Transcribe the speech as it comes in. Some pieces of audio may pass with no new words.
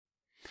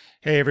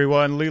Hey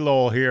everyone,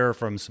 Lowell here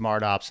from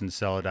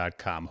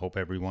smartoptionseller.com. Hope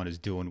everyone is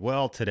doing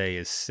well. Today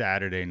is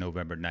Saturday,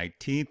 November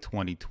 19th,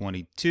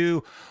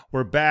 2022.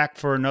 We're back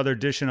for another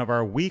edition of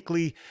our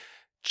weekly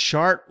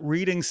chart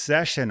reading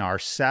session, our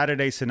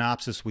Saturday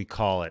synopsis, we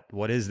call it.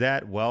 What is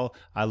that? Well,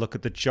 I look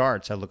at the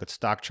charts. I look at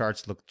stock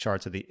charts, look at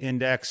charts of the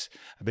index.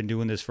 I've been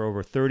doing this for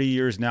over 30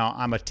 years now.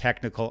 I'm a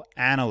technical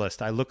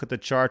analyst. I look at the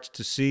charts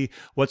to see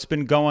what's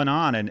been going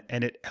on,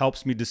 and it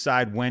helps me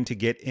decide when to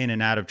get in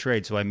and out of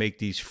trade. So I make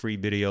these free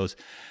videos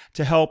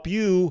to help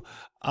you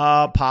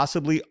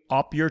possibly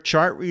up your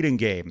chart reading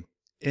game.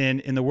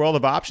 In the world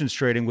of options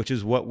trading, which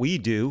is what we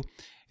do,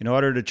 in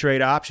order to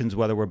trade options,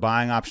 whether we're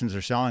buying options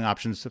or selling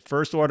options, the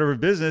first order of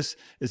business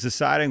is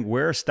deciding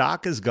where a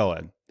stock is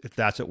going. If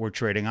that's what we're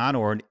trading on,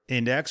 or an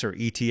index or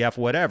ETF,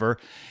 whatever,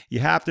 you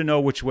have to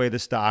know which way the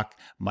stock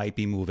might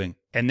be moving,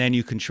 and then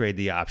you can trade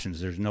the options.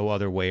 There's no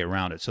other way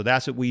around it. So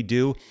that's what we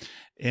do.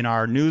 In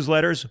our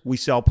newsletters, we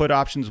sell put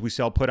options, we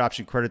sell put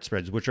option credit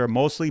spreads, which are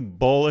mostly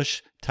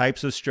bullish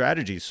types of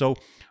strategies. So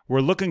we're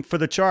looking for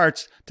the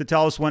charts to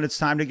tell us when it's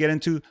time to get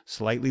into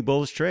slightly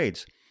bullish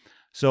trades.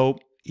 So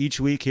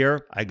each week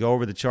here, I go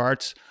over the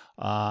charts,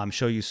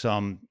 show you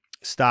some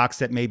stocks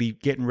that may be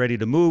getting ready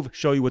to move,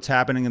 show you what's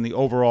happening in the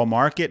overall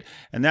market,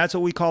 and that's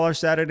what we call our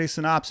Saturday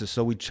synopsis.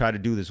 So we try to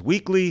do this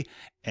weekly,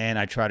 and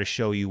I try to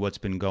show you what's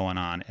been going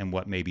on and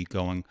what may be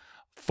going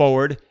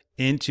forward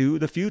into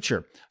the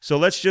future. So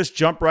let's just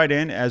jump right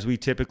in, as we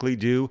typically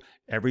do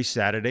every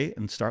Saturday,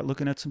 and start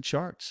looking at some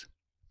charts.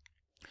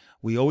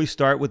 We always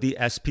start with the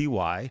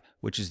SPY,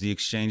 which is the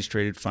exchange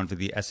traded fund for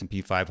the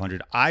S&P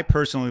 500. I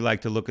personally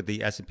like to look at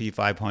the S&P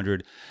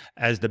 500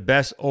 as the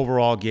best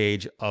overall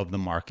gauge of the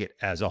market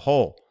as a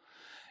whole.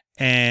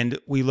 And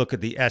we look at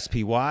the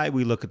SPY,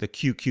 we look at the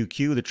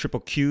QQQ, the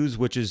triple Qs,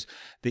 which is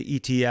the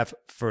ETF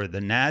for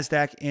the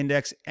NASDAQ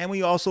index, and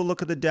we also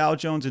look at the Dow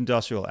Jones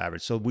Industrial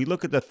Average. So we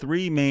look at the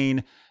three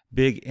main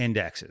big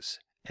indexes,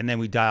 and then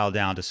we dial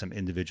down to some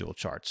individual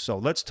charts. So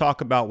let's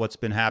talk about what's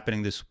been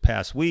happening this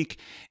past week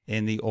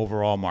in the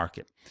overall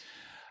market.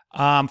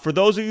 For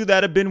those of you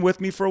that have been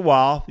with me for a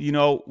while, you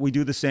know we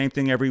do the same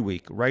thing every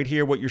week. Right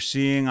here, what you're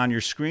seeing on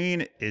your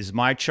screen is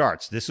my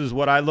charts. This is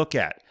what I look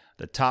at.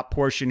 The top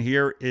portion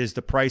here is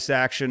the price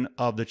action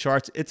of the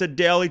charts. It's a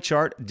daily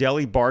chart,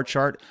 daily bar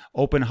chart,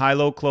 open, high,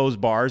 low, close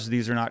bars.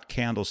 These are not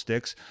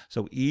candlesticks.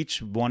 So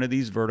each one of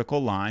these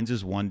vertical lines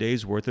is 1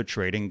 day's worth of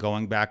trading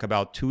going back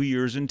about 2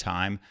 years in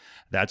time.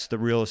 That's the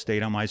real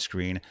estate on my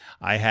screen.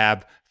 I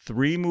have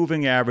 3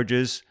 moving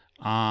averages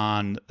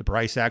on the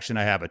price action.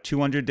 I have a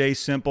 200-day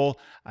simple.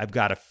 I've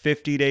got a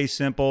 50-day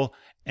simple.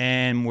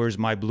 And where's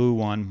my blue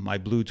one, my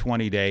blue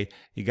 20-day?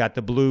 You got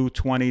the blue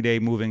 20-day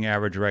moving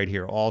average right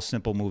here, all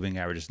simple moving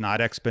averages, not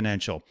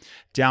exponential.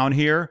 Down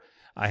here,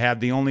 I have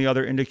the only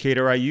other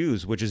indicator I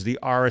use, which is the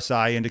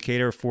RSI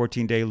indicator,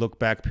 14-day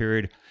look-back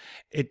period.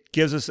 It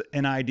gives us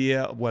an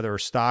idea of whether a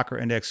stock or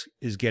index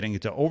is getting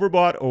into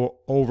overbought or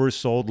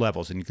oversold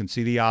levels. And you can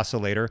see the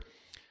oscillator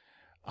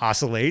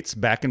oscillates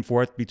back and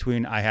forth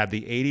between, I have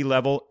the 80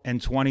 level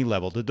and 20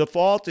 level. The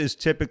default is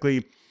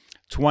typically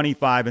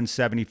 25 and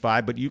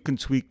 75, but you can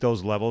tweak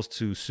those levels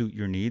to suit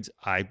your needs.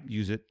 I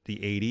use it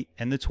the 80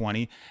 and the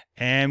 20.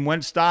 And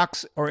when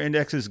stocks or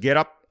indexes get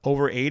up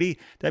over 80,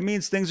 that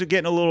means things are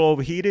getting a little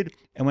overheated.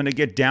 And when they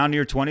get down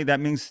near 20, that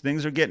means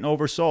things are getting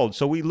oversold.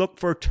 So we look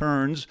for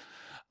turns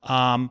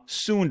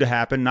soon to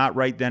happen, not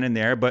right then and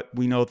there, but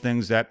we know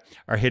things that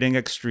are hitting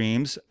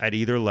extremes at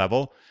either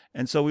level.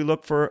 And so we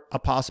look for a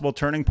possible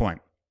turning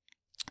point.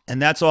 And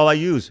that's all I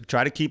use.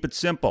 Try to keep it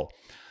simple.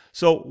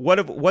 So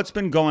what's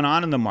been going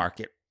on in the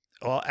market?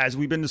 Well, as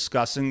we've been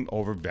discussing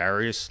over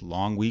various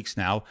long weeks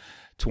now,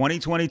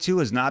 2022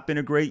 has not been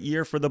a great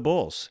year for the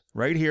bulls.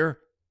 Right here,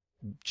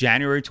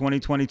 January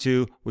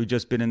 2022, we've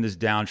just been in this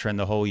downtrend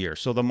the whole year.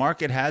 So the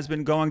market has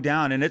been going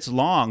down, and it's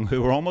long.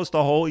 We're almost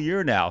a whole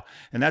year now.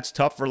 And that's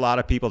tough for a lot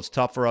of people. It's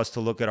tough for us to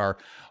look at our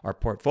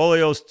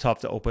portfolios, tough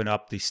to open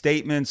up the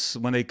statements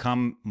when they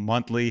come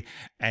monthly,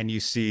 and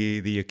you see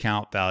the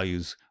account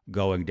values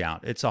going down.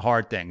 It's a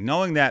hard thing.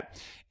 Knowing that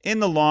in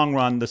the long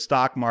run, the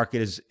stock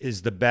market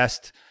is the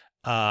best,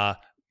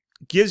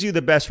 gives you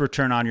the best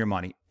return on your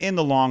money in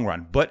the long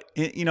run. But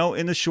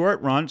in the short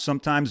run,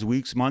 sometimes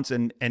weeks, months,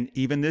 and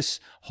even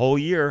this whole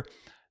year,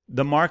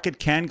 the market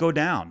can go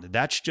down.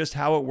 That's just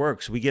how it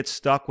works. We get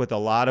stuck with a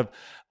lot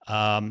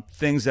of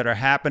things that are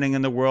happening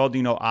in the world.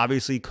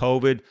 Obviously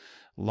COVID,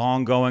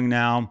 long going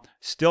now,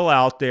 still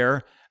out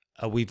there.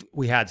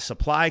 We had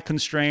supply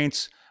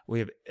constraints. We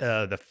have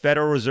the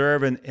Federal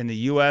Reserve in the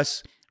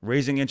U.S.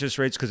 raising interest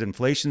rates because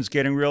inflation's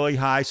getting really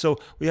high. So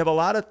we have a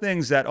lot of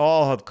things that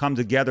all have come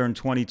together in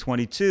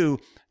 2022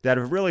 that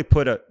have really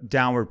put a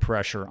downward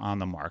pressure on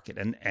the market.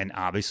 And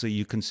obviously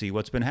you can see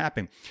what's been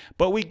happening.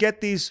 But we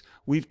get these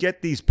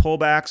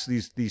pullbacks,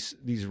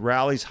 these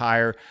rallies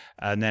higher,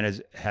 and then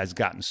it has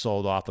gotten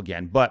sold off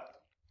again. But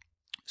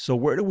so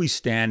where do we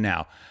stand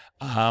now?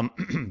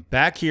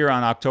 Back here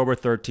on October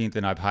 13th,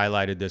 and I've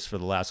highlighted this for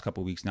the last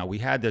couple of weeks now, we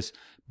had this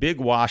big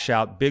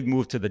washout, big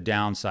move to the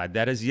downside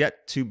that is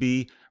yet to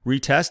be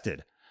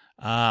retested.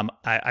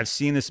 I've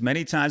seen this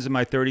many times in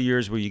my 30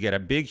 years where you get a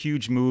big,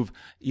 huge move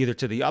either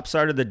to the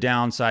upside or the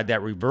downside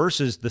that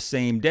reverses the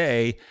same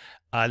day.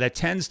 That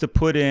tends to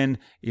put in,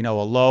 a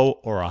low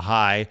or a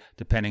high,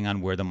 depending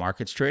on where the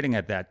market's trading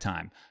at that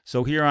time.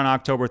 So here on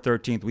October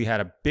 13th, we had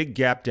a big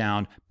gap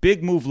down,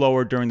 big move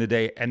lower during the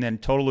day, and then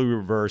totally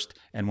reversed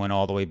and went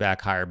all the way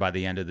back higher by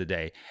the end of the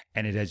day.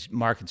 And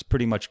market's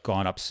pretty much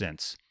gone up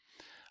since.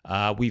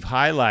 We've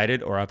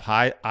highlighted, or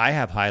I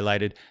have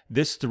highlighted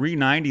this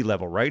 390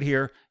 level right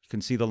here. You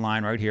can see the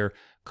line right here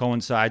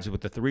coincides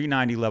with the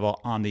 390 level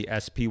on the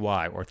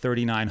SPY, or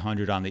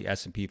 3,900 on the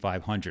S&P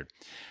 500.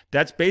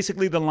 That's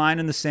basically the line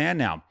in the sand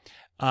now.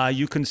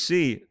 You can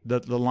see the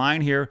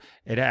line here,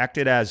 it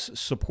acted as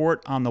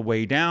support on the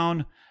way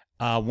down.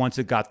 Once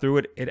it got through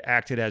it, it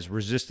acted as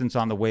resistance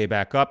on the way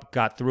back up,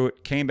 got through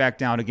it, came back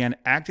down again,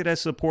 acted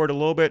as support a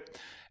little bit,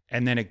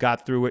 and then it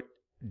got through it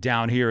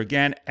down here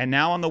again. And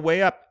now on the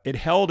way up, it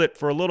held it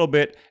for a little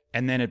bit,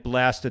 and then it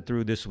blasted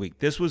through this week.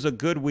 This was a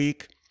good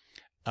week.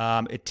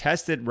 It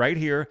tested right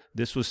here.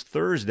 This was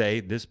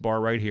Thursday. This bar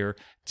right here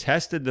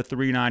tested the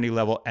 390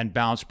 level and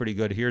bounced pretty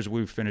good. Here's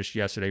where we finished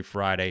yesterday,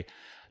 Friday,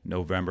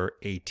 November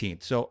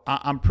 18th. So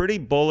I'm pretty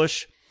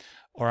bullish,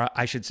 or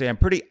I should say I'm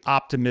pretty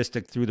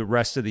optimistic through the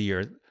rest of the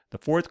year. The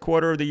fourth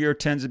quarter of the year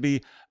tends to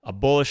be a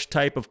bullish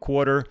type of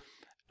quarter.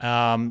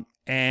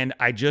 And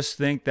I just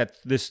think that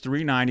this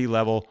 390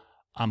 level,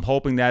 I'm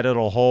hoping that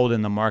it'll hold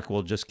and the market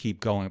will just keep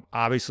going.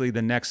 Obviously,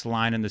 the next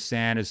line in the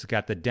sand has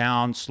got the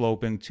down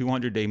sloping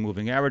 200-day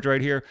moving average right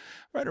here,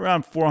 right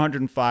around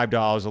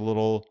 $405, a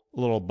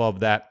little above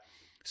that.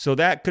 So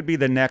that could be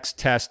the next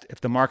test.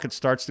 If the market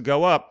starts to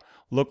go up,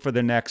 look for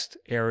the next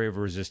area of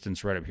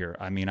resistance right up here.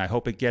 I mean, I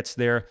hope it gets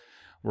there.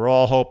 We're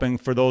all hoping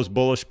for those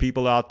bullish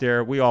people out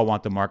there. We all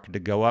want the market to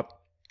go up.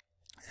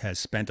 Has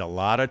spent a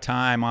lot of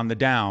time on the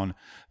down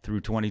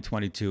through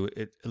 2022.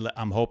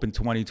 I'm hoping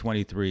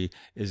 2023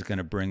 is going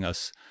to bring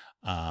us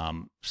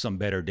some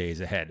better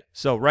days ahead.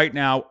 So right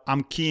now,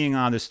 I'm keying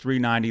on this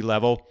 390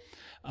 level.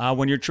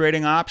 When you're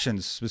trading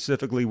options,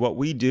 specifically what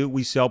we do,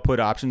 we sell put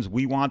options.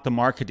 We want the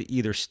market to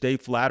either stay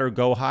flat or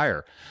go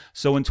higher.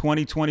 So in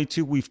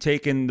 2022, we've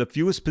taken the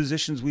fewest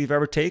positions we've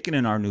ever taken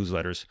in our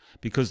newsletters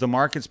because the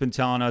market's been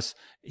telling us,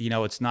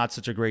 it's not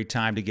such a great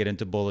time to get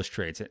into bullish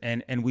trades.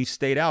 And we've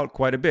stayed out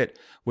quite a bit,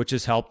 which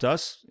has helped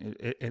us.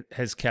 It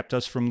has kept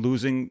us from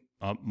losing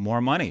more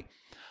money.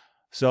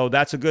 So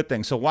that's a good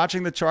thing. So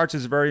watching the charts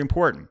is very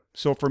important.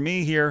 So for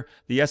me here,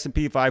 the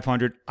S&P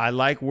 500, I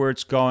like where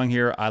it's going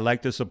here. I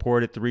like the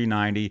support at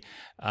 390.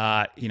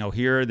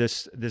 Here,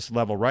 this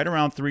level right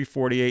around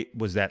 348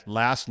 was that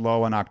last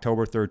low on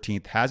October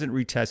 13th. Hasn't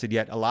retested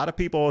yet. A lot of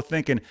people are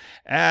thinking,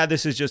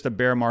 this is just a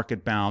bear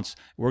market bounce.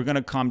 We're going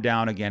to come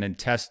down again and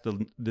test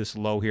this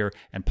low here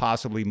and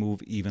possibly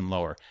move even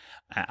lower.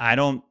 I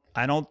don't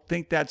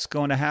think that's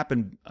going to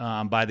happen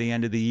by the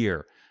end of the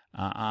year.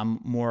 I'm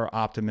more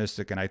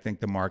optimistic, and I think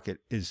the market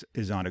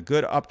is on a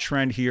good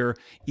uptrend here,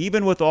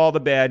 even with all the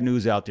bad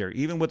news out there,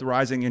 even with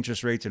rising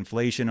interest rates,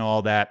 inflation,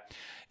 all that.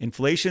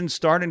 Inflation's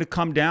starting to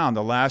come down.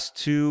 The last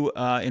two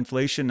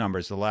inflation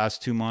numbers, the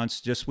last 2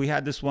 months, we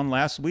had this one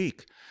last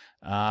week.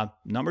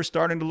 Numbers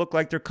starting to look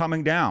like they're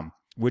coming down,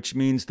 which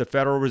means the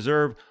Federal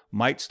Reserve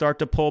might start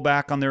to pull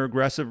back on their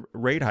aggressive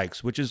rate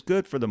hikes, which is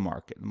good for the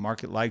market. The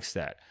market likes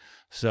that.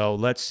 So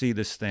let's see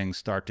this thing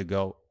start to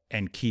go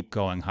and keep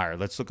going higher.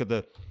 Let's look at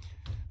the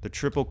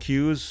triple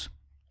Qs.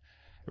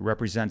 It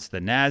represents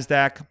the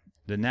NASDAQ.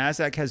 The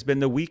NASDAQ has been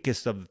the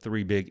weakest of the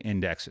three big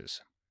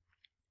indexes.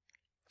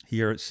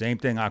 Here, same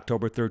thing,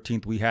 October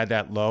 13th, we had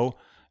that low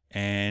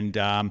and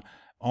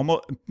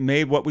almost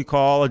made what we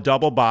call a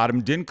double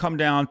bottom. Didn't come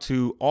down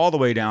to all the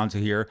way down to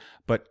here,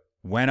 but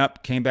went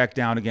up, came back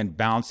down again,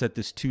 bounced at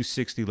this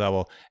 260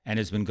 level, and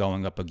has been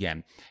going up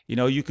again.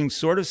 You can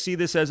sort of see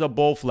this as a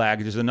bull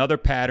flag. There's another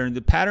pattern.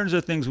 The patterns are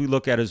things we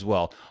look at as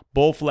well.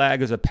 Bull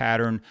flag is a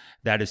pattern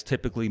that is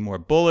typically more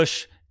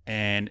bullish,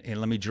 and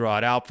let me draw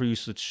it out for you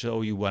to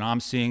show you what I'm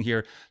seeing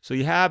here. So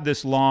you have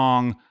this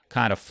long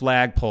kind of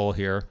flagpole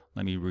here.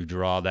 Let me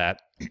redraw that.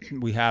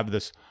 We have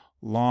this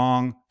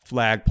long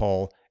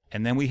flagpole,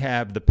 and then we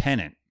have the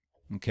pennant,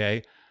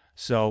 okay?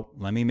 So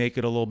let me make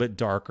it a little bit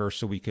darker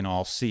so we can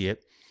all see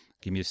it.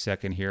 Give me a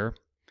second here.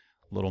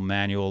 A little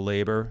manual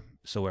labor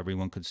so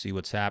everyone can see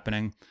what's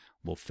happening.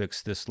 We'll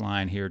fix this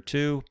line here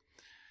too.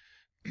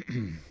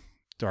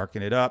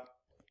 Darken it up,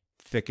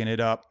 thicken it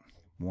up,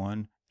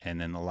 one,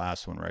 and then the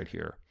last one right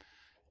here.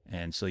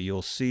 And so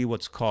you'll see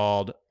what's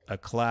called a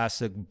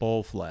classic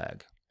bull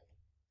flag.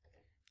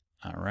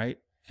 All right,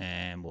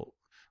 and we'll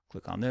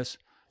click on this.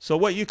 So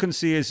what you can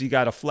see is you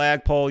got a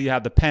flagpole, you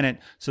have the pennant.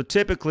 So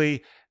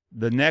typically,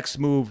 the next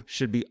move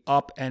should be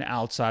up and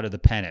outside of the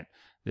pennant.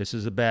 This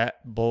is a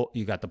bull.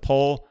 You got the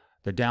pole,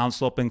 the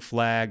downsloping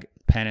flag,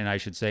 pennant, I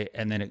should say,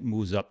 and then it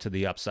moves up to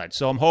the upside.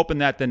 So I'm hoping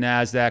that the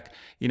NASDAQ,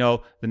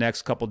 the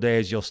next couple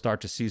days, you'll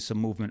start to see some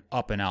movement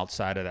up and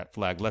outside of that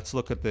flag. Let's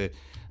look at the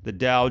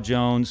Dow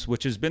Jones,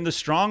 which has been the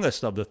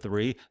strongest of the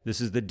three.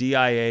 This is the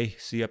DIA.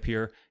 See up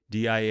here?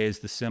 DIA is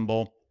the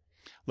symbol.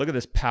 Look at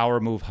this power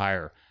move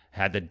higher.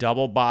 had the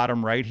double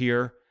bottom right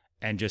here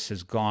and just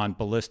has gone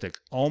ballistic,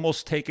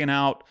 almost taken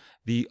out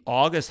the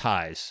August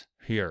highs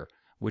here,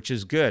 which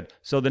is good.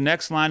 So the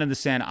next line in the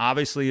sand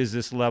obviously is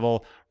this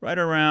level right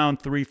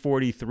around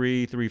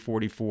 343,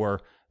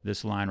 344,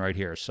 this line right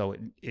here. So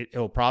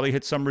it'll probably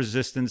hit some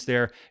resistance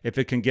there. If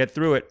it can get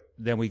through it,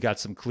 then we got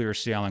some clear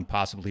sailing,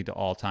 possibly to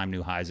all-time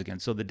new highs again.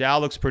 So the Dow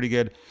looks pretty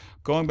good.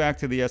 Going back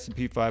to the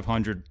S&P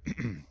 500,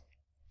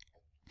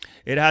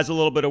 it has a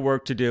little bit of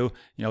work to do.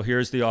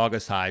 Here's the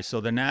August high. So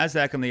the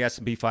NASDAQ and the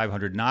S&P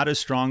 500, not as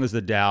strong as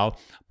the Dow,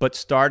 but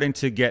starting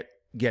to get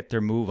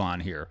their move on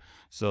here.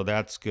 So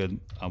that's good.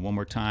 One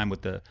more time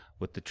with the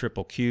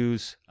triple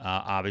Qs.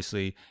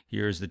 Obviously,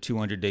 here's the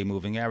 200-day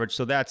moving average.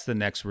 So that's the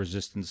next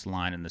resistance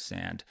line in the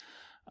sand.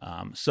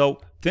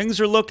 So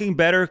things are looking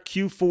better.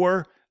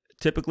 Q4,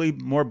 typically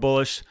more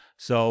bullish.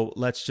 So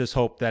let's just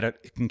hope that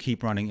it can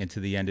keep running into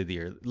the end of the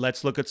year.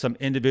 Let's look at some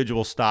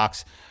individual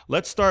stocks.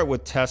 Let's start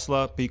with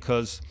Tesla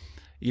because,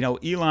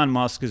 Elon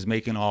Musk is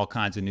making all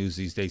kinds of news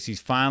these days.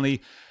 He's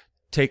finally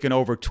taken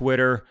over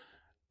Twitter.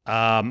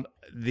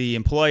 The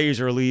employees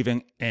are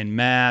leaving en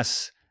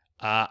masse.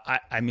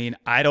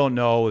 I don't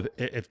know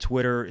if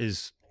Twitter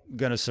is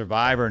going to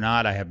survive or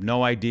not. I have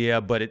no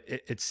idea, but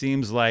it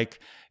seems like,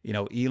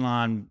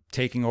 Elon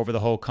taking over the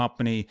whole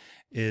company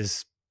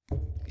is,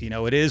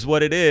 it is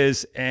what it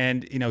is.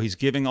 And, he's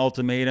giving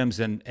ultimatums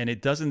and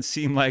it doesn't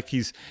seem like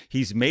he's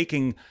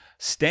making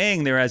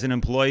staying there as an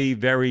employee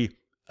very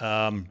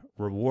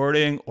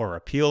rewarding or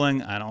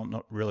appealing. I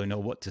don't really know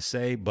what to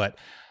say, but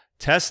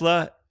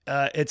Tesla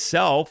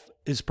itself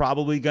is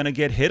probably going to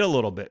get hit a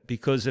little bit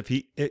because if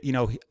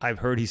I've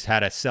heard he's had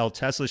to sell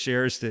Tesla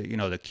shares to,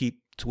 to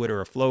keep Twitter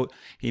afloat.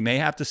 He may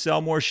have to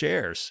sell more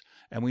shares.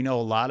 And we know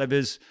a lot of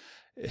his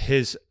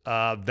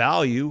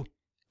value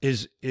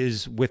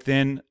is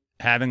within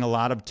having a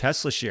lot of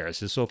Tesla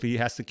shares. So if he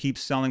has to keep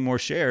selling more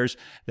shares,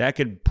 that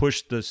could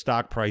push the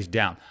stock price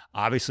down.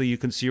 Obviously, you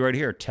can see right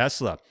here,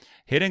 Tesla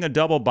hitting a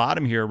double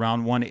bottom here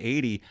around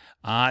 180.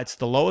 It's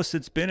the lowest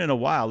it's been in a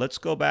while. Let's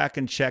go back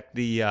and check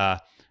the,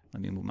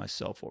 let me move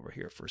myself over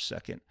here for a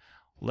second.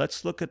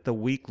 Let's look at the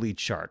weekly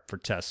chart for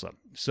Tesla.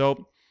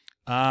 So,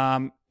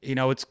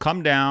 it's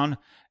come down.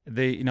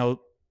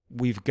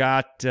 We've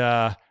got,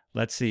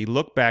 let's see,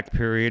 look back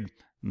period,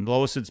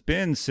 lowest it's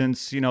been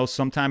since,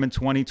 sometime in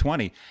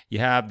 2020. You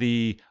have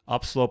the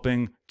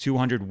upsloping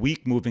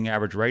 200-week moving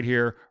average right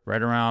here,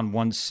 right around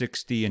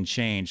 160 and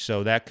change.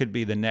 So that could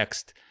be the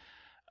next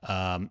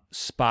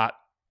spot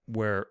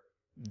where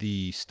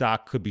the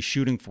stock could be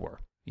shooting for,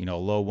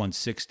 low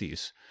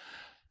 160s.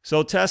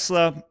 So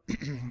Tesla,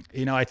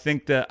 I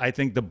think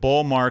the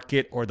bull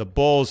market or the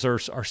bulls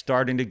are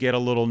starting to get a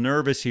little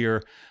nervous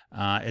here.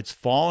 It's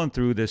fallen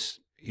through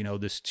this,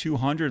 this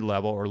 200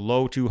 level or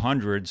low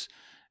 200s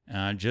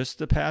just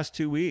the past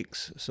 2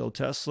 weeks. So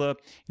Tesla,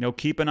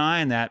 keep an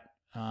eye on that.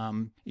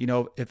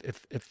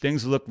 If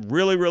things look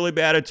really, really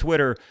bad at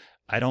Twitter,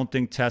 I don't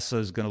think Tesla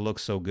is going to look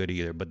so good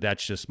either, but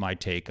that's just my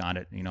take on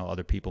it.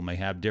 Other people may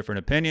have different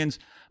opinions,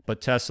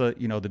 but Tesla,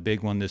 the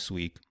big one this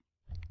week.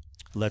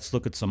 Let's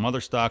look at some other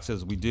stocks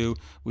as we do.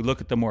 We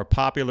look at the more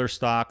popular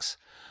stocks.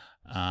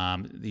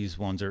 These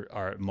ones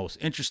are most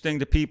interesting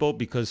to people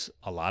because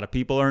a lot of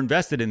people are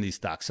invested in these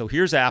stocks. So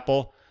here's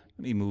Apple.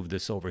 Let me move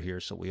this over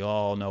here so we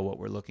all know what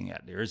we're looking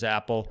at. There's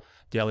Apple,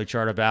 daily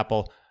chart of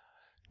Apple.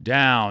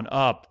 Down,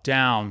 up,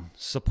 down,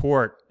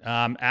 support.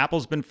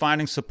 Apple's been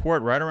finding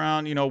support right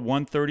around,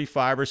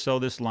 135 or so.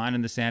 This line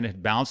in the sand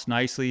had bounced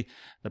nicely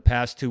the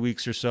past 2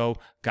 weeks or so,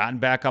 gotten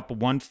back up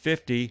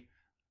 150.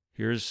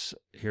 Here's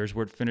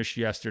where it finished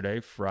yesterday,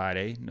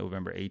 Friday,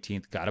 November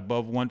 18th. Got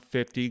above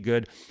 150,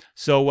 good.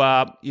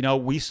 So,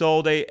 we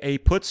sold a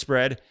put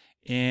spread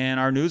in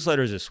our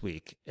newsletters this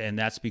week, and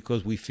that's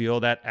because we feel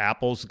that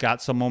Apple's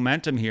got some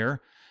momentum here,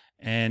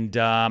 and,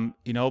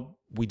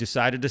 we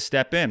decided to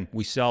step in.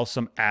 We sell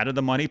some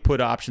out-of-the-money put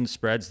option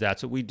spreads.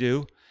 That's what we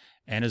do.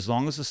 And as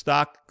long as the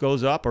stock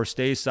goes up or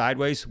stays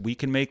sideways, we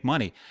can make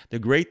money. The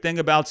great thing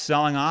about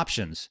selling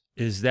options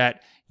is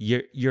that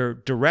your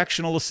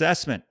directional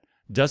assessment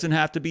doesn't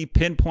have to be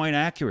pinpoint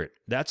accurate.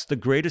 That's the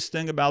greatest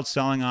thing about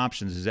selling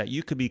options is that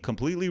you could be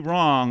completely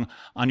wrong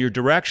on your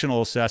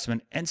directional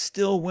assessment and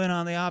still win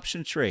on the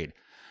option trade.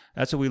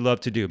 That's what we love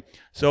to do.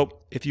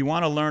 So if you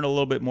want to learn a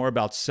little bit more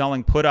about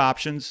selling put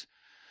options,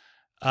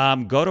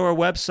 go to our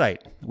website.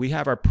 We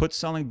have our Put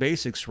Selling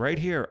Basics right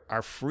here,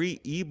 our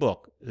free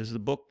ebook. This is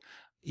the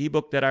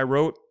ebook that I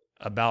wrote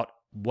about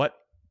what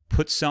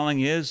put selling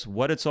is,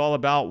 what it's all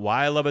about,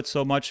 why I love it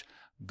so much.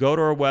 Go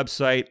to our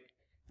website,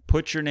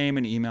 put your name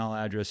and email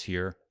address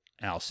here,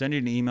 and I'll send you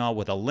an email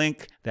with a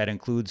link that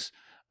includes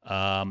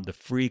the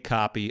free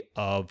copy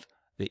of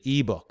the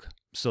ebook.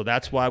 So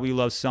that's why we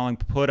love selling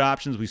put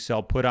options. We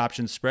sell put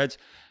option spreads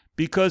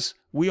because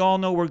we all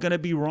know we're going to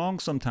be wrong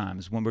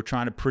sometimes when we're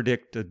trying to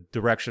predict the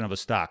direction of a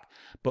stock.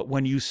 But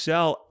when you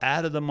sell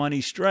out of the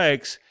money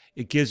strikes,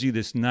 it gives you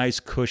this nice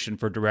cushion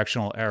for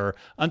directional error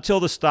until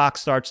the stock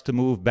starts to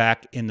move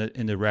back in the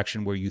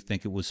direction where you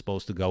think it was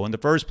supposed to go in the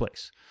first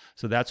place.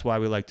 So that's why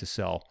we like to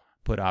sell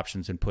put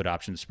options and put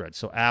option spreads.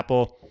 So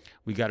Apple,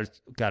 we got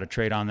to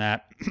trade on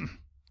that.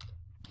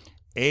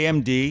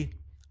 AMD,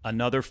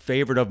 another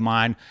favorite of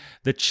mine.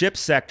 The chip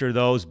sector,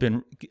 though, has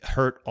been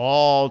hurt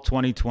all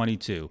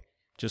 2022,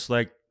 just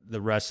like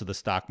the rest of the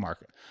stock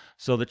market.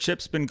 So the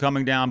chip's been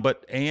coming down,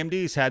 but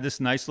AMD's had this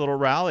nice little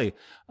rally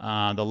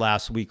the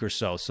last week or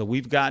so. So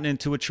we've gotten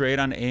into a trade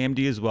on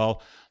AMD as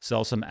well,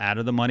 sell some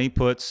out-of-the-money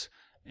puts.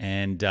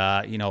 And,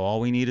 all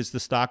we need is the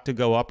stock to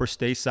go up or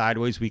stay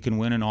sideways. We can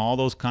win in all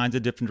those kinds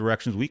of different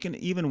directions. We can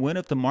even win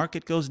if the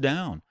market goes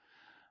down.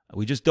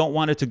 We just don't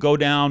want it to go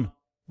down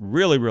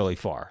really, really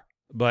far.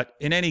 But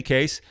in any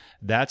case,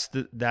 that's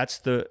the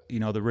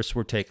the risk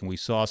we're taking. We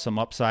saw some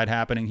upside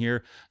happening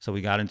here, so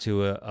we got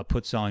into a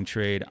put selling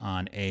trade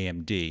on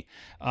AMD.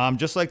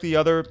 Just like the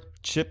other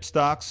chip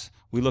stocks,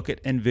 we look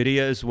at NVIDIA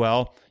as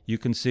well. You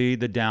can see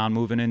the down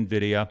move in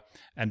NVIDIA.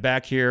 And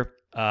back here,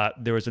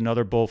 there was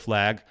another bull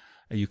flag.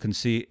 You can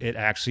see it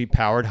actually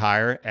powered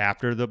higher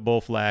after the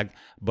bull flag.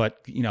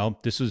 But,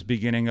 this was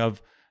beginning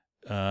of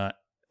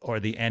or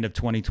the end of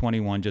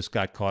 2021, just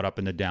got caught up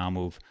in the down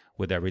move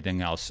with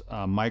everything else.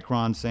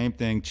 Micron, same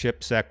thing,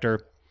 chip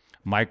sector.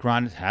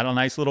 Micron had a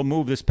nice little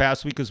move this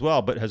past week as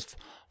well, but has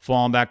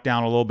fallen back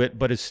down a little bit,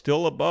 but is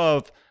still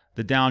above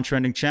the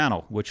downtrending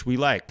channel, which we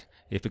like.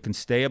 If it can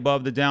stay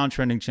above the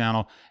downtrending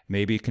channel,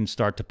 maybe it can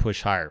start to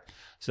push higher.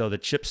 So the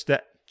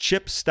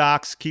chip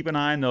stocks, keep an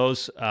eye on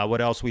those.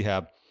 What else we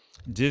have?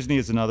 Disney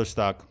is another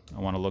stock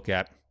I want to look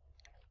at.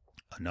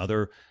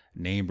 Another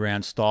name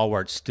brand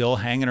stalwart, still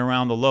hanging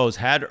around the lows.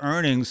 Had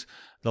earnings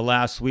the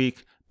last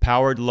week,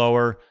 powered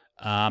lower,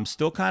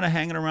 still kind of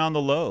hanging around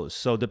the lows.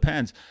 So it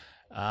depends.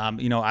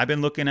 I've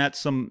been looking at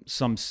some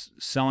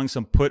selling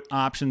some put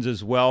options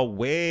as well,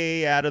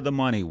 way out of the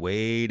money,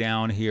 way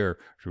down here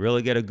to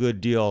really get a good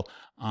deal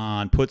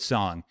on put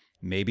selling.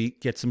 Maybe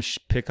get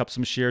pick up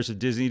some shares of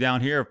Disney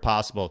down here if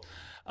possible.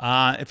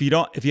 If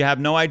you have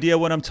no idea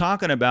what I'm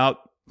talking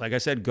about, like I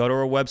said, go to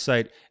our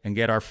website and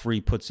get our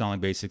free put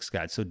selling basics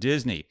guide. So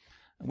Disney,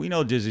 we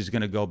know Disney's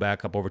going to go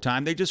back up over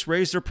time. They just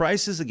raised their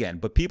prices again,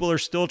 but people are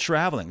still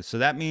traveling. So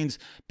that means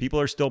people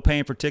are still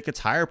paying for tickets,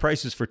 higher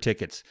prices for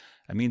tickets.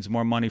 That means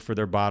more money for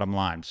their bottom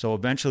line. So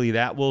eventually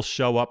that will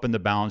show up in the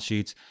balance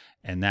sheets,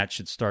 and that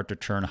should start to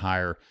turn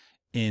higher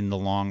in the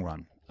long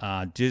run.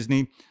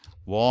 Disney,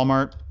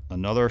 Walmart,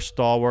 another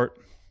stalwart.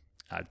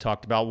 I've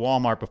talked about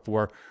Walmart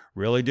before,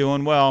 really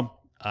doing well.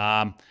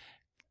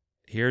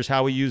 Here's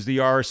how we use the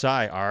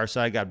RSI.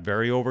 RSI got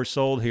very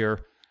oversold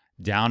here,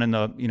 down in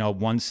the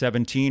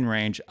 117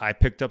 range. I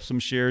picked up some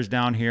shares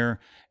down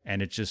here,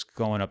 and it's just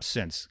going up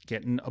since.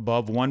 Getting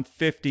above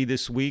 150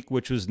 this week,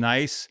 which was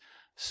nice.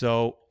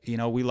 So,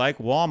 we like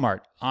Walmart.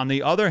 On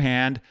the other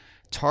hand,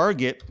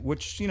 Target,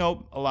 which, a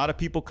lot of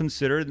people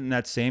consider in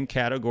that same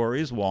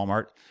category as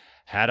Walmart,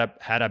 had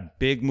a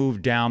big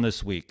move down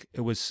this week.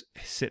 It was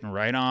sitting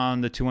right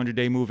on the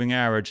 200-day moving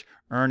average.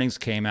 Earnings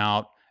came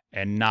out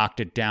and knocked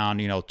it down,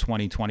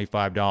 $20,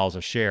 $25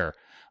 a share.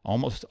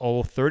 Almost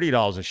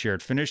 $30 a share.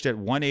 It finished at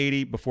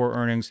 180 before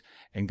earnings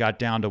and got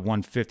down to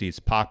 150. It's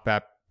popped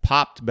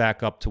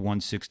back up to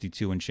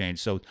 162 and change.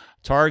 So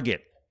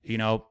Target,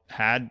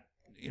 had,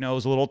 it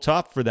was a little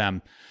tough for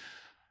them.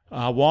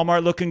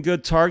 Walmart looking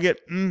good. Target,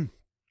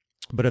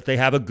 but if they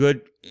have a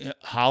good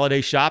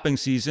holiday shopping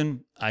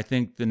season, I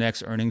think the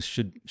next earnings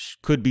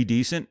could be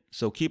decent.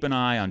 So keep an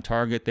eye on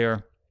Target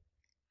there.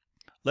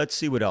 Let's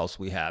see what else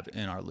we have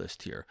in our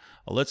list here.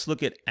 Let's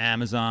look at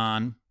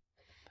Amazon.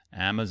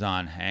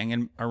 Amazon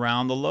hanging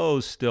around the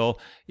lows still.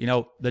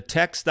 The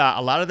tech stock,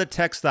 a lot of the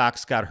tech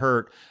stocks got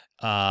hurt,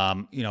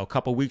 a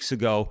couple weeks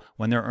ago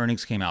when their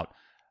earnings came out.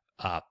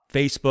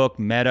 Facebook,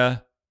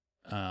 Meta,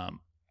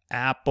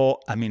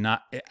 Apple,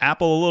 not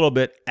Apple a little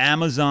bit,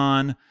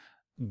 Amazon,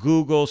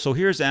 Google. So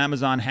here's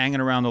Amazon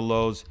hanging around the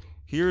lows.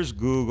 Here's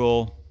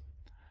Google.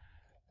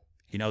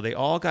 They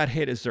all got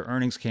hit as their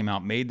earnings came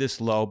out, made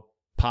this low,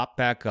 popped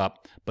back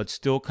up, but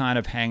still kind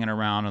of hanging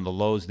around on the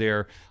lows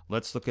there.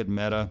 Let's look at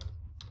Meta.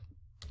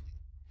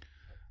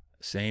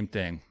 Same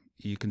thing.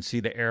 You can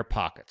see the air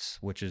pockets,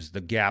 which is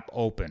the gap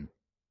open.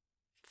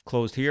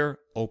 Closed here,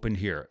 opened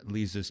here. It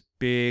leaves this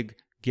big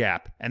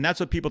gap. And that's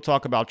what people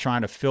talk about,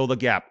 trying to fill the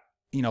gap.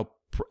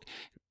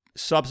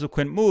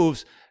 Subsequent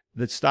moves,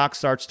 the stock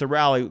starts to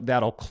rally,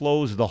 that'll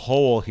close the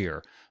hole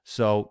here.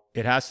 So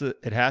it has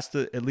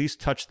to at least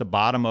touch the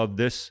bottom of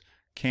this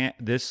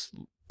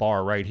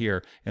bar right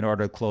here in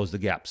order to close the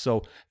gap.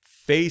 So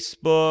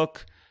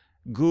Facebook,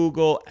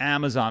 Google,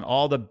 Amazon,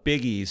 all the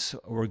biggies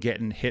were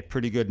getting hit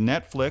pretty good.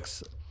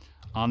 Netflix,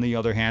 on the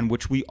other hand,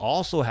 which we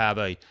also have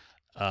a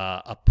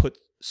put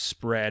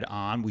spread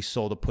on. We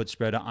sold a put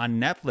spread on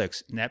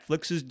Netflix.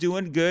 Netflix is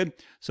doing good.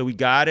 So we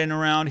got in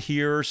around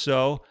here or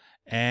so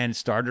and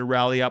started to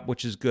rally up,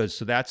 which is good.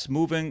 So that's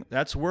moving.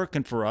 That's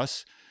working for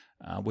us,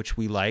 which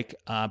we like.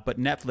 But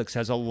Netflix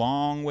has a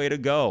long way to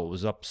go. It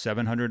was up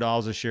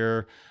 $700 a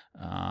share,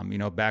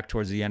 back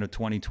towards the end of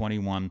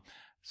 2021.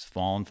 It's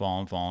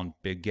fallen.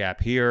 Big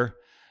gap here.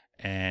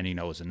 And,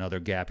 it's another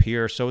gap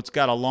here. So it's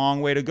got a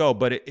long way to go,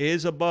 but it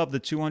is above the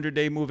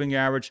 200-day moving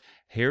average.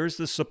 Here's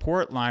the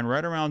support line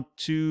right around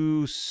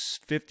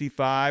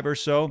 255 or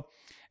so,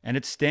 and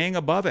it's staying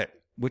above it,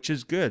 which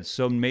is good.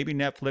 So maybe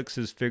Netflix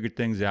has figured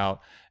things out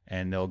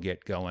and they'll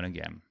get going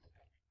again.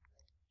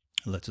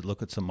 Let's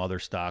look at some other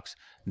stocks.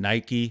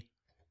 Nike.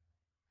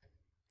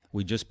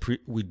 We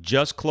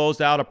just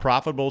closed out a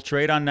profitable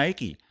trade on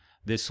Nike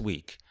this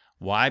week.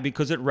 Why?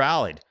 Because it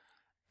rallied,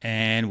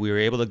 and we were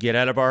able to get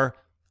out of our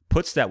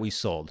puts that we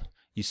sold.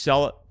 You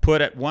sell it, put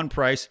at one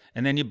price,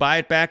 and then you buy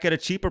it back at a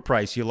cheaper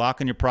price. You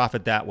lock in your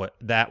profit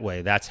that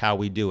way. That's how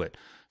we do it.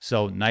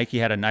 So Nike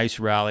had a nice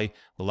rally.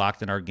 We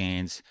locked in our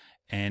gains,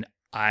 and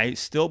I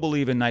still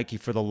believe in Nike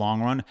for the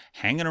long run.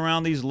 Hanging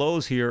around these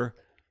lows here.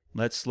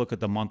 Let's look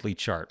at the monthly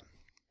chart.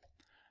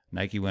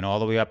 Nike went all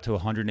the way up to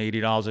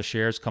 $180 a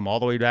share. It's come all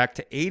the way back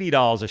to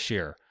 $80 a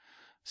share.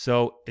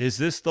 So is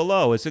this the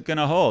low? Is it going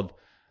to hold?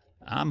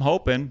 I'm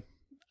hoping.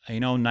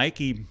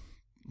 Nike,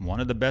 one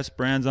of the best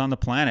brands on the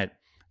planet.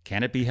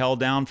 Can it be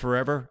held down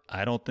forever?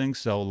 I don't think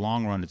so.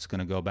 Long run, it's going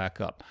to go back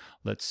up.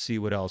 Let's see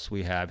what else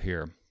we have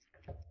here.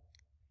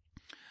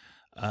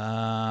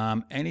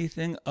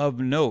 Anything of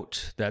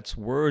note that's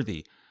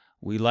worthy?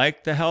 We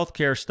like the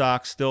healthcare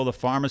stocks still, the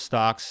pharma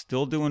stocks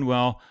still doing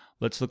well.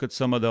 Let's look at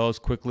some of those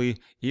quickly.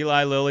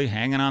 Eli Lilly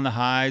hanging on the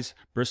highs.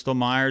 Bristol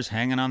Myers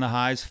hanging on the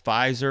highs.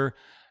 Pfizer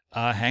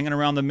hanging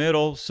around the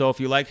middle. So if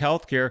you like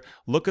healthcare,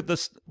 look at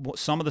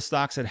some of the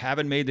stocks that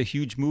haven't made the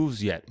huge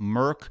moves yet.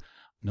 Merck,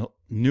 no,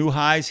 new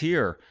highs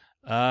here.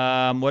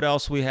 What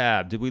else we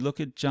have? Did we look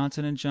at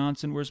Johnson &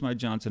 Johnson? Where's my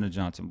Johnson &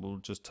 Johnson? We'll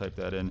just type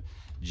that in.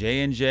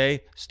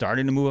 J&J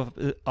starting to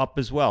move up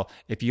as well.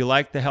 If you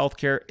like the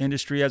healthcare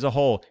industry as a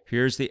whole,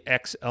 here's the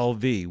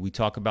XLV. We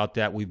talk about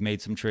that. We've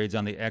made some trades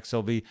on the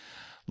XLV.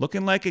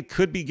 Looking like it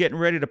could be getting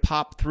ready to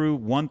pop through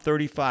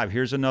 135.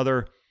 Here's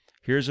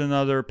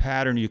another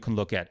pattern you can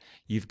look at.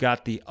 You've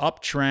got the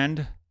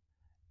uptrend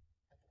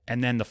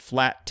and then the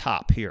flat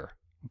top here.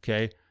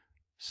 Okay.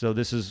 So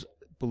this is,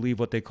 I believe,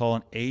 what they call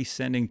an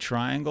ascending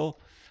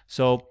triangle.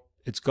 So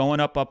it's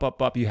going up, up,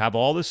 up, up. You have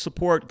all this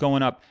support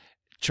going up,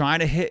 trying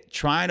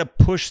to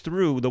push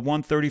through the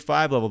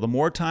 135 level. The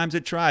more times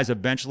it tries,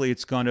 eventually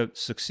it's going to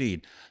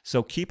succeed.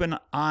 So keep an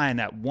eye on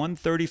that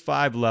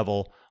 135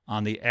 level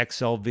on the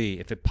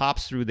XLV. If it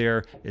pops through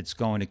there, it's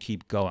going to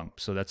keep going.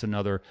 So that's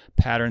another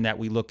pattern that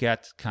we look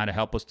at to kind of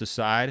help us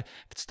decide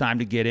if it's time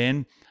to get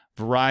in.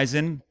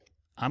 Verizon,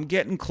 I'm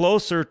getting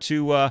closer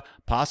to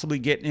possibly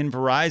getting in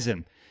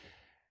Verizon.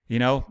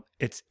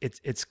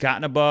 It's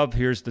gotten above.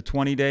 Here's the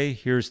 20-day.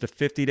 Here's the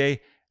 50-day.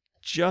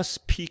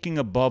 Just peaking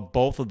above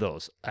both of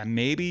those. And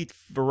maybe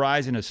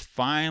Verizon has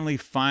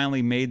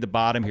finally made the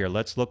bottom here.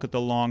 Let's look at the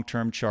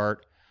long-term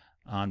chart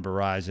on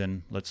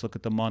Verizon. Let's look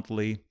at the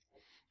monthly.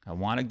 I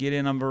want to get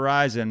in on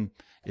Verizon.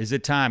 Is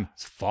it time?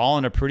 It's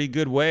fallen a pretty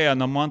good way on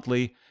the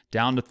monthly,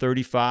 down to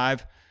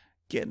 35.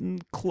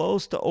 Getting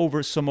close to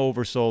some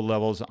oversold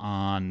levels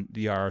on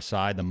the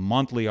RSI, the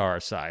monthly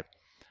RSI.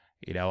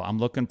 I'm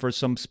looking for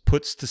some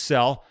puts to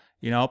sell,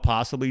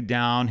 possibly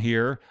down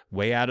here,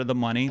 way out of the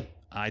money.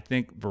 I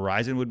think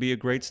Verizon would be a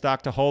great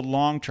stock to hold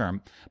long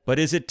term. But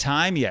is it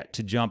time yet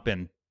to jump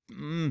in?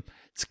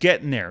 It's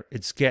getting there.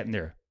 It's getting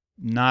there.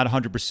 Not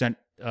 100%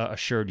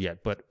 assured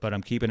yet, but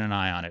I'm keeping an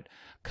eye on it.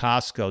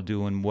 Costco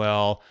doing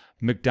well.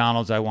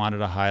 McDonald's I wanted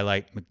to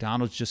highlight.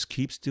 McDonald's just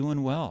keeps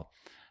doing well.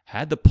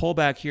 Had the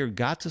pullback here,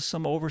 got to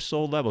some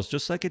oversold levels,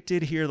 just like it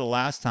did here the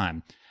last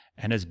time,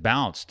 and has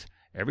bounced.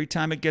 Every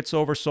time it gets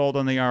oversold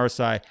on the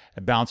RSI,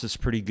 it bounces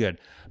pretty good.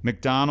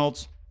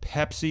 McDonald's,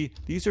 Pepsi,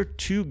 these are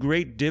two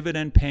great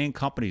dividend-paying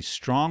companies,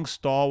 strong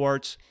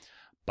stalwarts,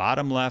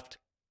 bottom left,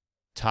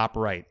 top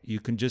right. You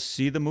can just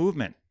see the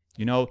movement.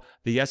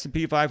 The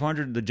S&P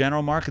 500, the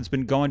general market's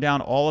been going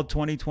down all of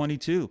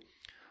 2022.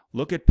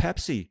 Look at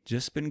Pepsi,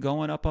 just been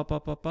going up, up,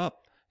 up, up,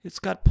 up. It's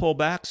got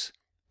pullbacks,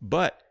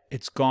 but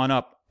it's gone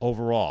up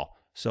overall.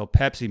 So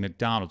Pepsi,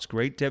 McDonald's,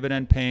 great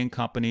dividend-paying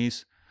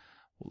companies.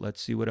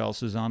 Let's see what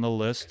else is on the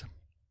list.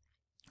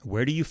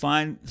 Where do you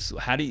find?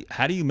 How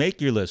do you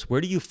make your list?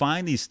 Where do you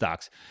find these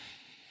stocks?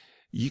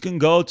 You can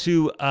go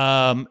to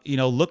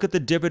look at the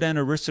dividend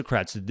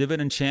aristocrats, the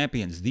dividend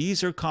champions.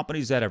 These are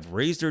companies that have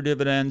raised their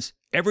dividends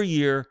every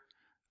year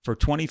for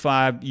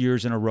 25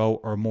 years in a row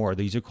or more.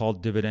 These are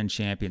called dividend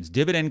champions.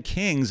 Dividend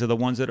kings are the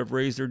ones that have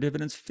raised their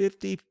dividends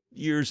 50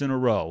 years in a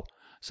row.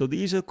 So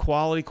these are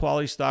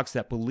quality stocks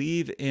that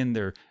believe in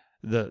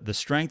the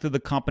strength of the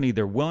company.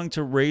 They're willing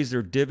to raise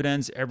their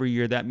dividends every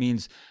year. That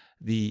means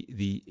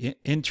the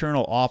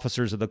internal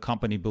officers of the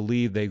company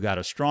believe they've got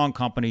a strong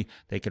company.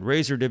 They can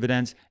raise their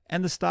dividends,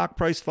 and the stock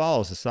price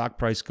follows. The stock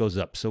price goes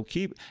up. So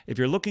if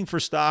you're looking for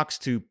stocks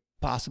to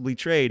possibly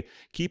trade,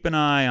 keep an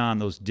eye on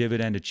those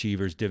dividend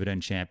achievers,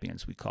 dividend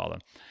champions, we call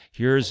them.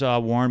 Here's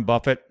Warren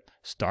Buffett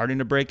starting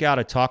to break out.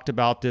 I talked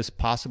about this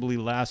possibly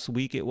last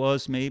week. It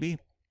was maybe.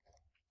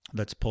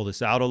 Let's pull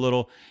this out a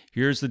little.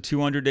 Here's the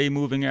 200-day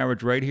moving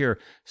average right here.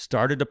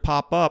 Started to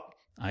pop up.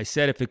 I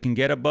said if it can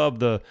get above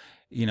the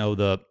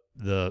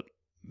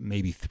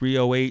maybe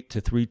 308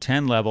 to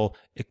 310 level,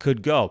 it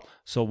could go.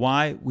 So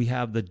why? We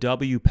have the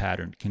W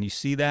pattern. Can you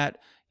see that?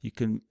 You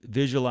can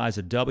visualize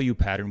a W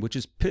pattern, which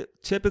is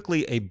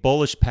typically a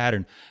bullish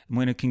pattern. And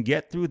when it can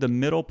get through the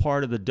middle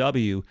part of the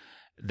W,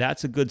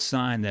 that's a good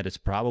sign that it's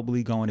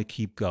probably going to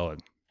keep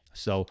going.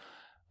 So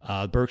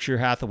Berkshire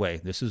Hathaway,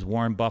 this is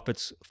Warren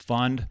Buffett's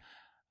fund.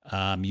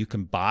 You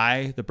can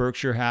buy the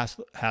Berkshire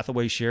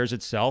Hathaway shares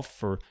itself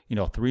for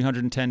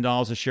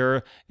 $310 a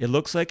share. It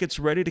looks like it's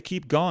ready to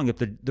keep going. If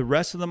the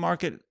rest of the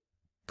market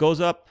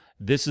goes up,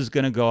 this is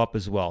going to go up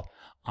as well.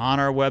 On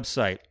our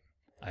website,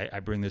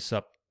 I bring this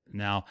up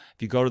now.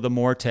 If you go to the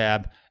More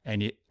tab,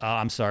 and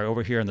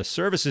over here in the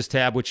Services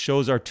tab, which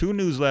shows our 2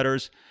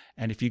 newsletters,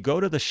 and if you go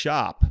to the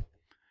shop,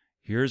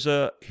 here's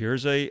a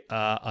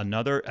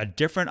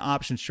different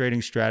options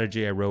trading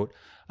strategy I wrote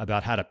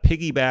about how to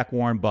piggyback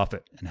Warren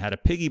Buffett and how to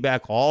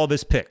piggyback all of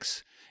his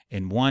picks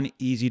in one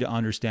easy to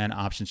understand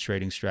options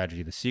trading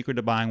strategy. The secret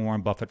to buying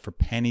Warren Buffett for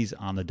pennies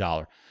on the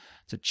dollar.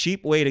 It's a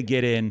cheap way to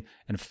get in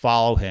and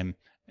follow him.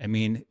 I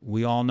mean,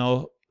 we all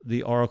know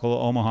the Oracle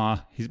of Omaha.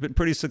 He's been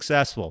pretty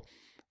successful.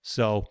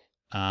 So,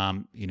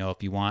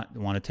 if you want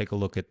to take a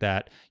look at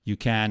that, you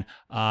can.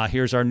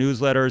 Here's our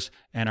newsletters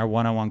and our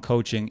one-on-one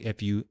coaching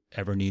if you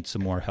ever need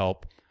some more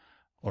help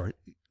or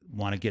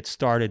want to get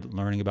started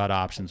learning about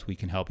options, we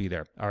can help you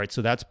there. All right,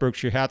 so that's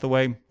Berkshire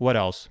Hathaway. What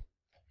else?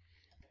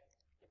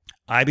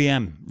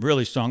 IBM,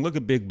 really strong. Look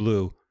at Big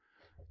Blue,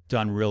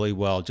 done really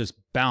well. Just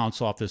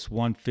bounced off this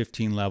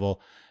 115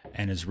 level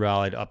and has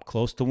rallied up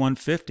close to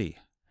 150.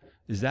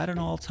 Is that an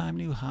all-time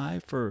new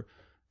high for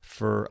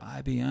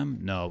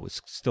IBM? No,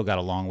 it's still got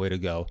a long way to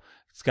go.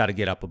 It's got to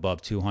get up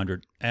above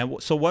 200. And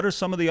so what are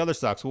some of the other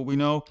stocks? Well, we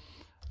know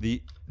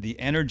the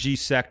energy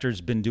sector's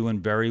been doing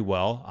very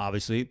well.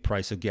 Obviously,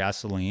 price of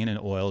gasoline and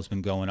oil has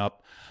been going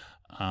up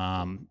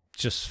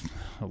just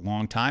a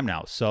long time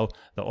now. So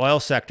the oil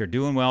sector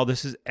doing well.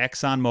 This is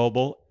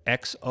ExxonMobil,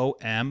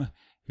 XOM.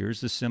 Here's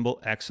the symbol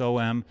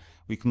XOM.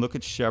 We can look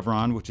at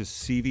Chevron, which is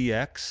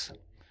CVX,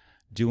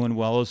 doing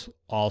well as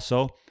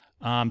also.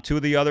 2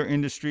 of the other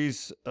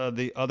industries,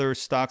 the other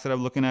stocks that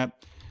I'm looking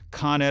at,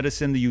 Con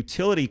Edison, the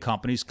utility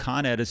companies.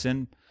 Con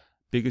Edison,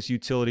 biggest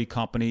utility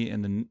company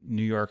in the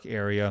New York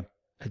area,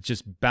 had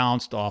just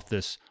bounced off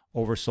this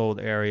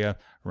oversold area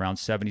around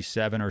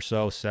 77 or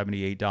so,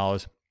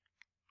 $78.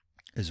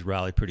 Is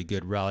rallied pretty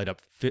good, rallied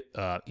up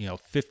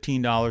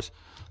 $15.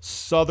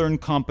 Southern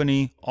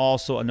Company,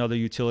 also another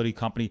utility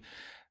company,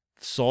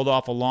 sold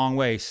off a long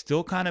way,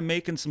 still kind of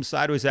making some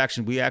sideways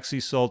action. We actually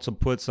sold some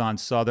puts on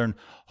Southern,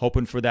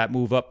 hoping for that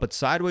move up, but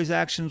sideways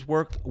actions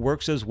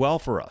works as well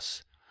for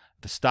us.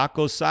 If the stock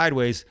goes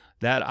sideways,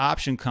 that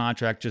option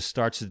contract just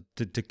starts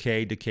to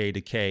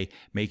decay,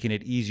 making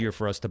it easier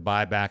for us to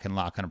buy back and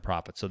lock in a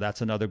profit. So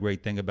that's another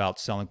great thing about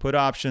selling put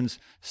options.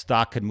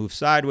 Stock can move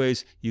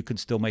sideways. You can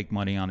still make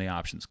money on the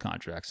options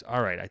contracts.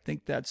 All right, I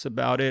think that's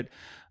about it.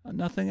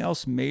 Nothing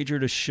else major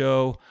to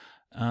show.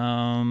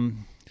 Let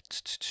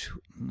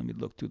me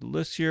look through the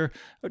list here.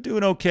 We're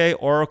doing okay.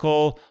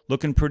 Oracle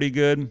looking pretty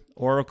good.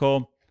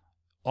 Oracle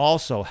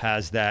also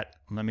has that.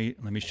 Let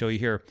me show you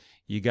here.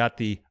 You got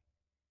the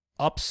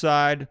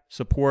upside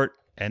support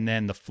and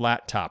then the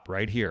flat top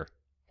right here.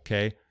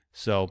 Okay,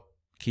 so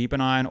keep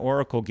an eye on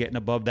Oracle getting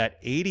above that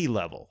 80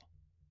 level.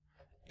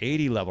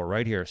 80 level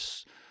right here.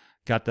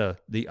 Got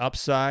the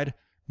upside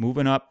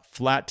moving up,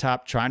 flat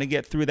top, trying to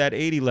get through that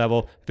 80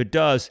 level. If it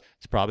does,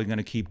 it's probably going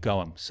to keep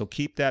going. So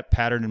keep that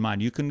pattern in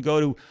mind. You can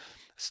go to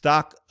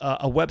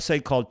a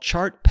website called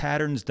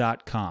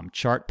chartpatterns.com.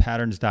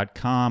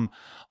 Chartpatterns.com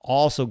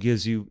also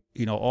gives you,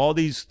 all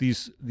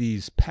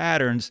these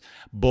patterns,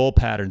 bull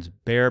patterns,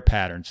 bear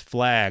patterns,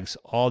 flags,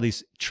 all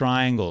these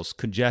triangles,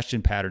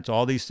 congestion patterns,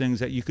 all these things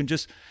that you can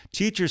just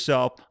teach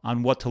yourself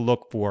on what to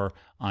look for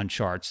on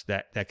charts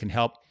that can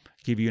help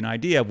give you an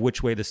idea of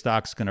which way the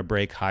stock's going to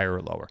break, higher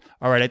or lower.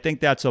 All right, I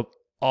think that's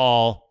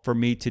all for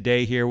me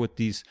today here with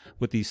these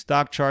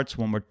stock charts.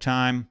 One more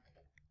time.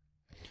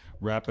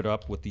 Wrap it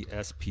up with the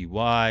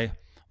SPY.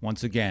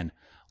 Once again,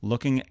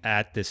 looking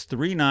at this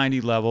 390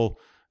 level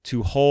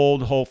to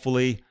hold,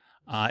 hopefully.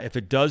 If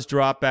it does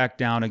drop back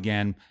down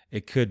again,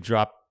 it could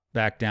drop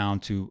back down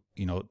to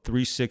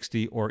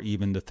 360 or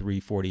even the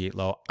 348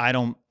 low. I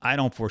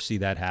don't foresee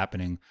that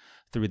happening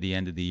through the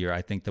end of the year.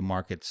 I think the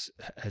markets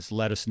has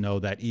let us know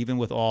that even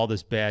with all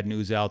this bad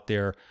news out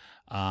there,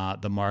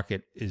 the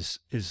market is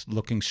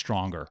looking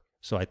stronger.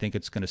 So I think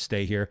it's going to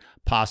stay here,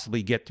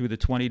 possibly get through the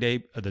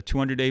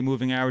 200-day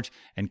moving average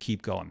and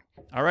keep going.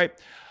 All right.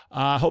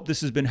 I hope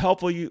this has been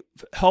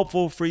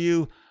helpful for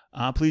you.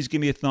 Please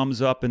give me a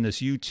thumbs up in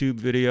this YouTube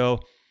video.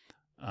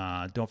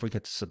 Don't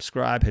forget to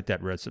subscribe. Hit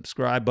that red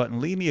subscribe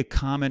button. Leave me a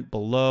comment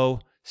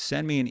below.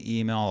 Send me an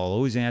email. I'll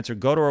always answer.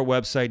 Go to our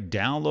website,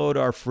 download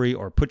our free,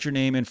 or put your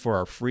name in for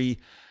our free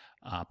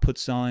put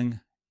selling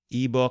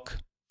ebook.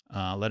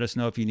 Let us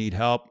know if you need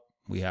help.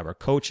 We have our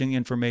coaching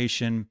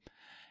information.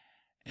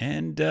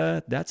 And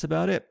that's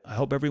about it. I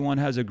hope everyone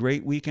has a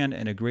great weekend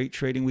and a great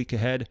trading week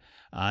ahead.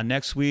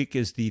 Next week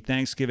is the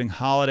Thanksgiving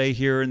holiday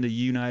here in the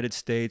United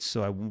States,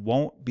 so I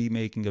won't be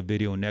making a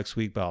video next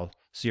week, but I'll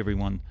see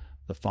everyone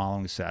the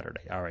following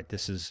Saturday. All right,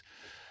 this is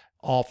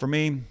all for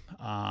me.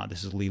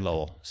 This is Lee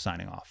Lowell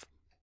signing off.